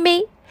kidding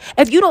me?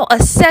 If you don't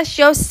assess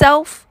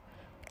yourself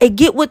and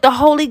get with the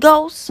Holy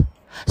Ghost.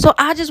 So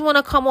I just want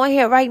to come on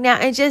here right now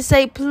and just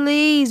say,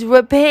 please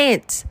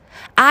repent.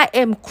 I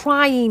am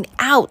crying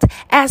out,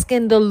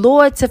 asking the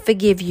Lord to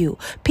forgive you.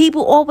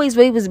 People always,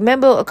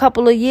 remember a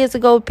couple of years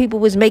ago, people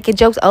was making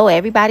jokes. Oh,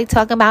 everybody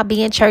talking about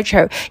being church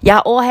hurt. Y'all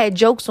all had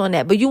jokes on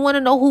that. But you want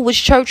to know who was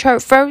church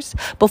hurt first?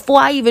 Before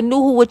I even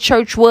knew who a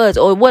church was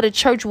or what a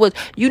church was,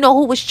 you know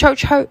who was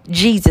church hurt?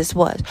 Jesus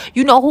was.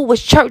 You know who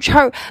was church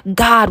hurt?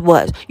 God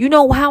was. You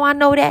know how I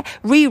know that?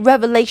 Read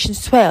Revelation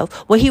 12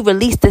 when he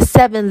released the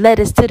 7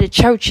 letters to the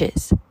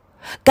churches.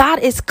 God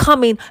is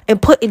coming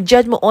and putting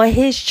judgment on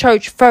his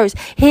church first,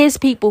 his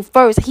people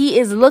first. He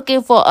is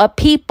looking for a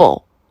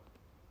people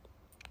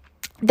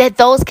that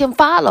those can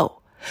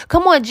follow.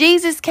 Come on,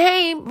 Jesus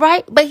came,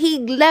 right? But he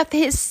left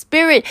his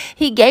spirit.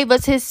 He gave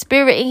us his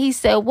spirit and he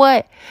said,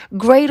 what?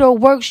 Greater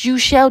works you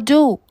shall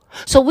do.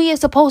 So we are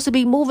supposed to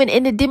be moving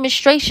in the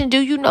demonstration. Do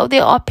you know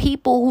there are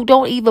people who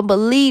don't even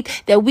believe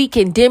that we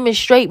can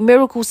demonstrate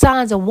miracle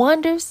signs and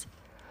wonders?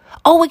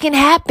 Oh, it can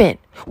happen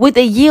with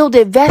a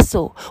yielded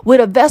vessel, with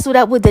a vessel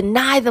that would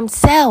deny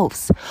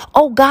themselves.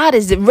 Oh, God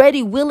is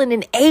ready, willing,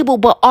 and able,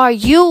 but are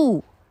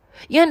you?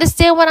 You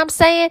understand what I'm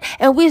saying?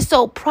 And we're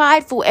so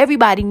prideful.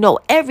 Everybody know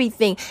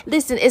everything.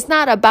 Listen, it's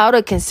not about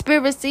a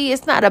conspiracy.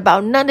 It's not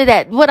about none of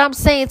that. What I'm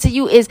saying to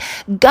you is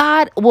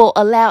God will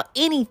allow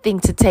anything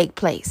to take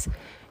place.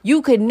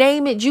 You could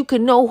name it. You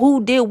could know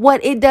who did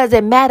what. It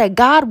doesn't matter.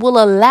 God will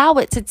allow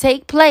it to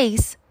take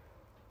place.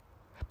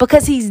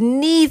 Because he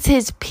needs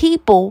his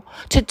people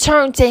to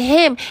turn to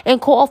him and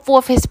call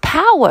forth his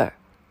power.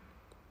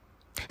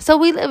 So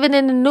we living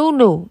in the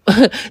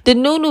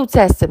New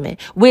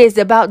Testament, where it's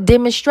about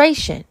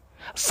demonstration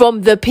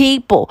from the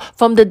people,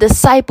 from the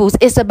disciples.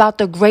 It's about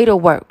the greater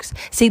works.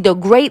 See, the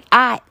great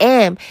I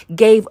am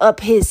gave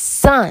up his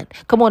son.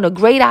 Come on, the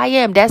great I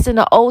am, that's in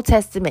the Old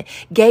Testament,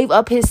 gave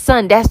up his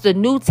son. That's the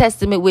New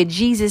Testament where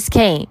Jesus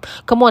came.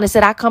 Come on, and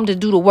said, I come to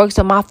do the works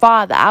of my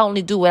Father. I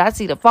only do what I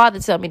see the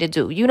Father tell me to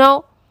do, you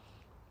know?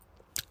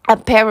 I'm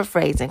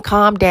paraphrasing.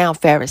 Calm down,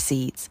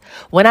 Pharisees.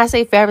 When I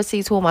say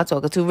Pharisees, who am I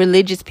talking to?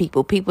 Religious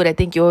people. People that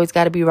think you always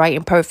got to be right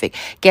and perfect.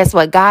 Guess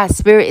what? God's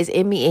spirit is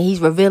in me and he's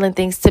revealing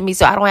things to me.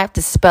 So I don't have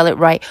to spell it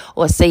right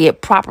or say it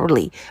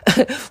properly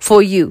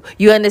for you.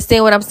 You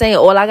understand what I'm saying?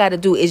 All I got to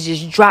do is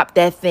just drop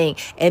that thing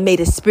and may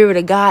the spirit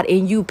of God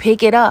in you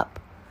pick it up.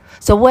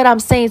 So what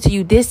I'm saying to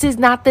you, this is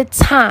not the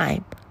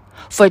time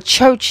for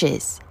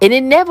churches, and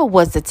it never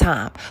was the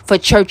time for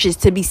churches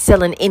to be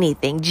selling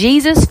anything.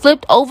 Jesus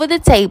flipped over the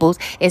tables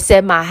and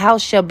said, my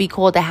house shall be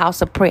called a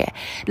house of prayer.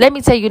 Let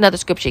me tell you another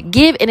scripture.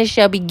 Give and it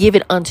shall be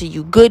given unto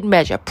you. Good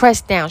measure,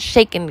 pressed down,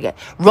 shaken,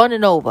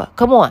 running over.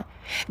 Come on.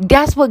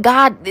 That's what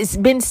God has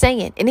been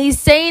saying. And he's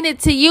saying it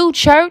to you,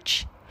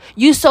 church.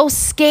 You so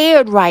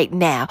scared right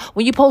now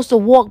when you're supposed to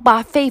walk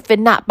by faith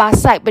and not by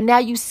sight. But now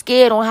you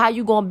scared on how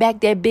you going back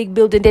that big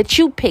building that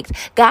you picked.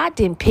 God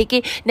didn't pick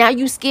it. Now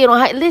you scared on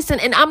how.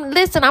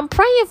 I'm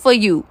praying for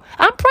you.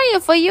 I'm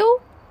praying for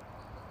you.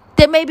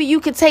 That maybe you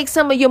could take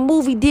some of your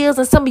movie deals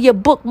and some of your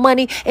book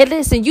money. And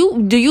listen,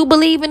 do you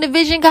believe in the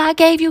vision God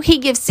gave you? He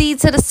gives seed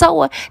to the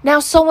sower. Now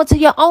sow into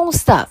your own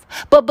stuff.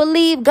 But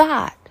believe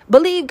God.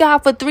 Believe God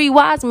for 3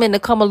 wise men to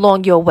come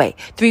along your way.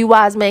 3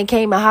 wise men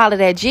came and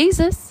hollered at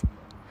Jesus.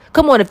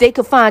 Come on, if they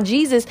could find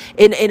Jesus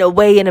in a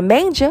way in a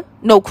manger,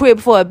 no crib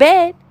for a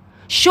bed,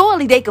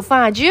 surely they could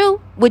find you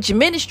with your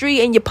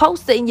ministry and your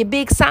poster and your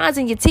big signs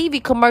and your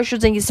TV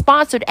commercials and your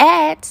sponsored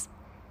ads.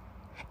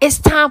 It's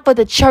time for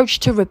the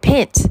church to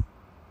repent.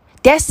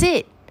 That's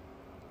it.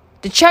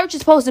 The church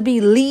is supposed to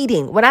be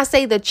leading. When I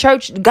say the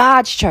church,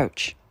 God's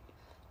church.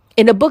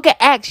 In the book of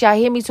Acts, y'all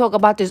hear me talk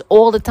about this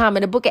all the time.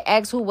 In the book of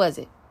Acts, who was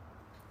it?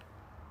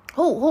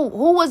 Who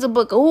was the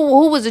book?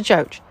 Who was the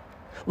church?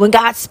 When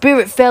God's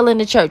spirit fell in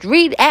the church.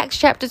 Read Acts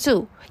chapter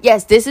 2.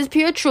 Yes, this is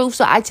pure truth,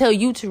 so I tell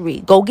you to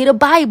read. Go get a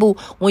Bible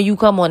when you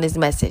come on this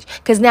message.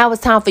 Because now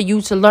it's time for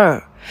you to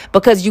learn.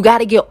 Because you got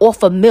to get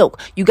off of milk.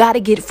 You got to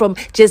get from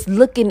just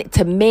looking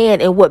to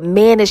man and what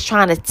man is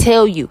trying to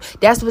tell you.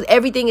 That's what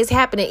everything is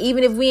happening.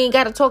 Even if we ain't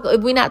got to talk,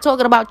 if we're not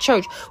talking about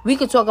church, we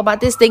can talk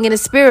about this thing in the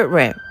spirit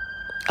realm.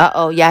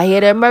 Y'all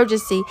hear the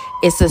emergency?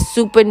 It's a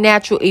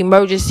supernatural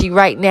emergency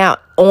right now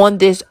on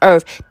this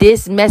earth.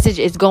 This message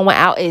is going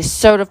out. It's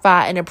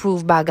certified and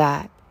approved by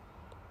God.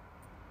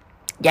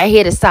 Y'all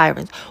hear the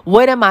sirens.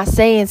 What am I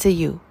saying to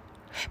you?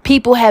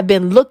 People have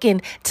been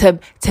looking to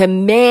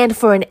man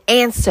for an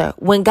answer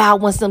when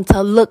God wants them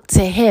to look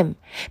to him.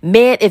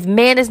 Man, if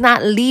man is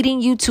not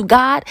leading you to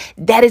God,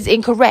 that is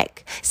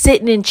incorrect.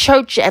 Sitting in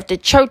church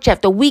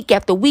after week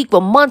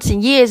for months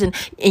and years, and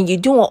you're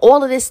doing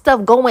all of this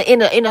stuff going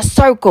in a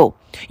circle.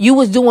 You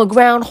was doing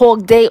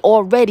Groundhog Day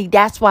already.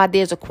 That's why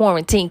there's a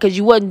quarantine, because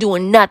you wasn't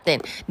doing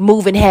nothing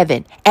moving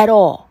heaven at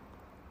all.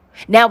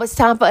 Now it's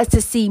time for us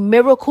to see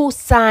miracles,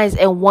 signs,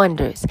 and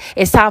wonders.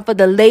 It's time for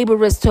the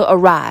laborers to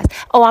arise.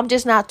 Oh, I'm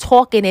just not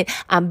talking it.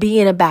 I'm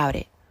being about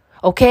it.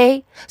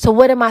 Okay? So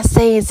what am I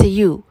saying to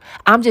you?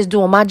 I'm just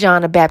doing my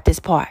John the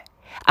Baptist part.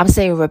 I'm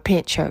saying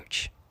repent,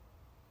 church.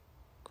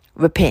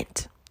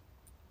 Repent.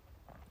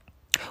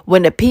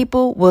 When the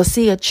people will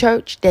see a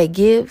church that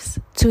gives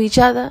to each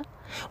other,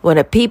 when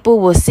the people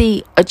will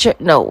see a church,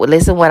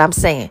 listen what I'm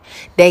saying,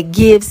 that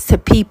gives to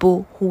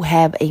people who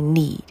have a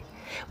need.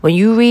 When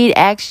you read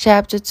Acts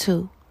chapter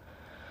 2,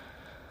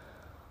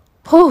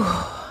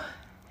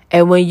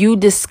 and when you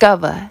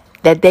discover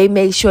that they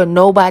made sure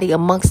nobody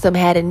amongst them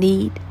had a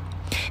need,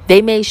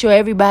 they made sure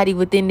everybody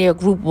within their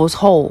group was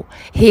whole,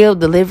 healed,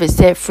 delivered,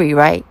 set free,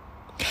 right?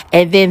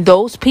 And then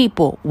those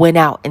people went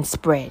out and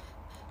spread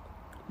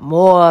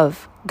more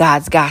of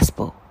God's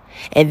gospel.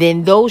 And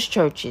then those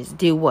churches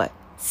did what?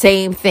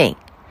 Same thing.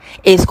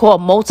 It's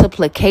called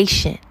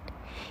multiplication,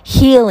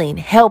 healing,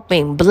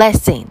 helping,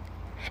 blessing.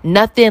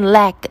 Nothing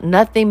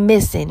nothing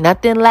missing,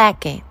 nothing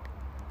lacking.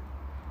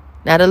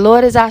 Now the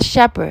Lord is our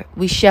shepherd,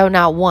 we shall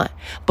not want.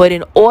 But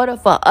in order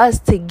for us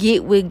to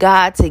get with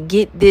God, to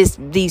get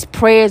these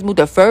prayers,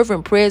 the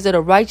fervent prayers of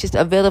the righteous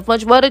availeth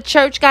much. Well, the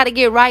church got to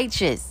get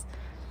righteous.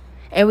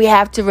 And we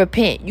have to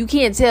repent. You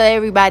can't tell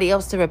everybody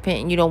else to repent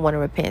and you don't want to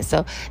repent.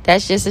 So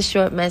that's just a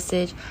short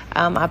message.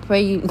 I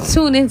pray you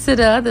tune into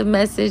the other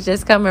message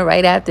that's coming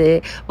right after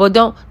it. Well,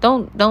 don't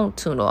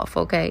tune off,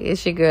 okay?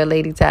 It's your girl,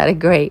 Lady Ty the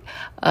Great.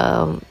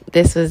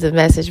 This was the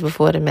message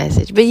before the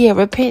message. But yeah,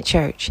 repent,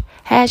 church.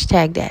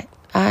 Hashtag that.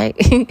 All right.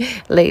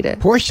 Later.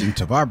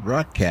 Portions of our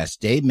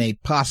broadcast day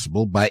made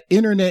possible by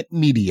internet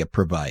media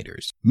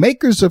providers,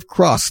 makers of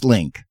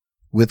Crosslink.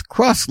 With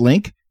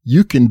Crosslink,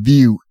 you can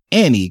view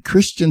any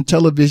Christian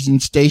television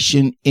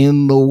station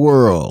in the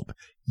world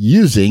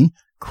using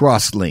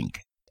Crosslink.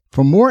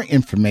 For more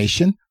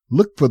information,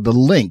 look for the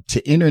link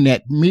to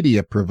internet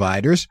media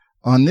providers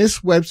on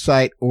this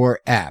website or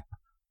app,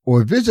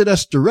 or visit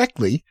us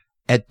directly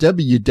at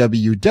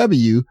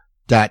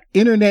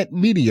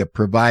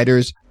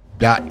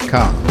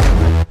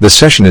www.internetmediaproviders.com. The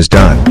session is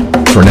done,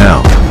 for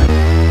now.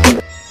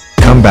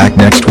 Come back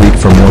next week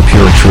for more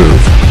pure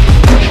truth.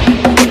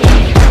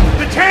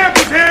 The champ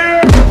is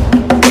here!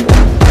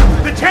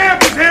 The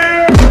champ is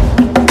here!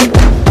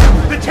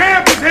 The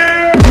champ is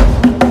here!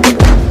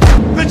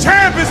 The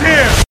champ is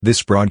here!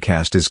 This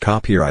broadcast is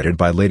copyrighted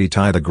by Lady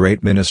Ty the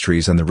Great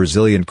Ministries and the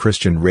Resilient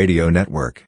Christian Radio Network.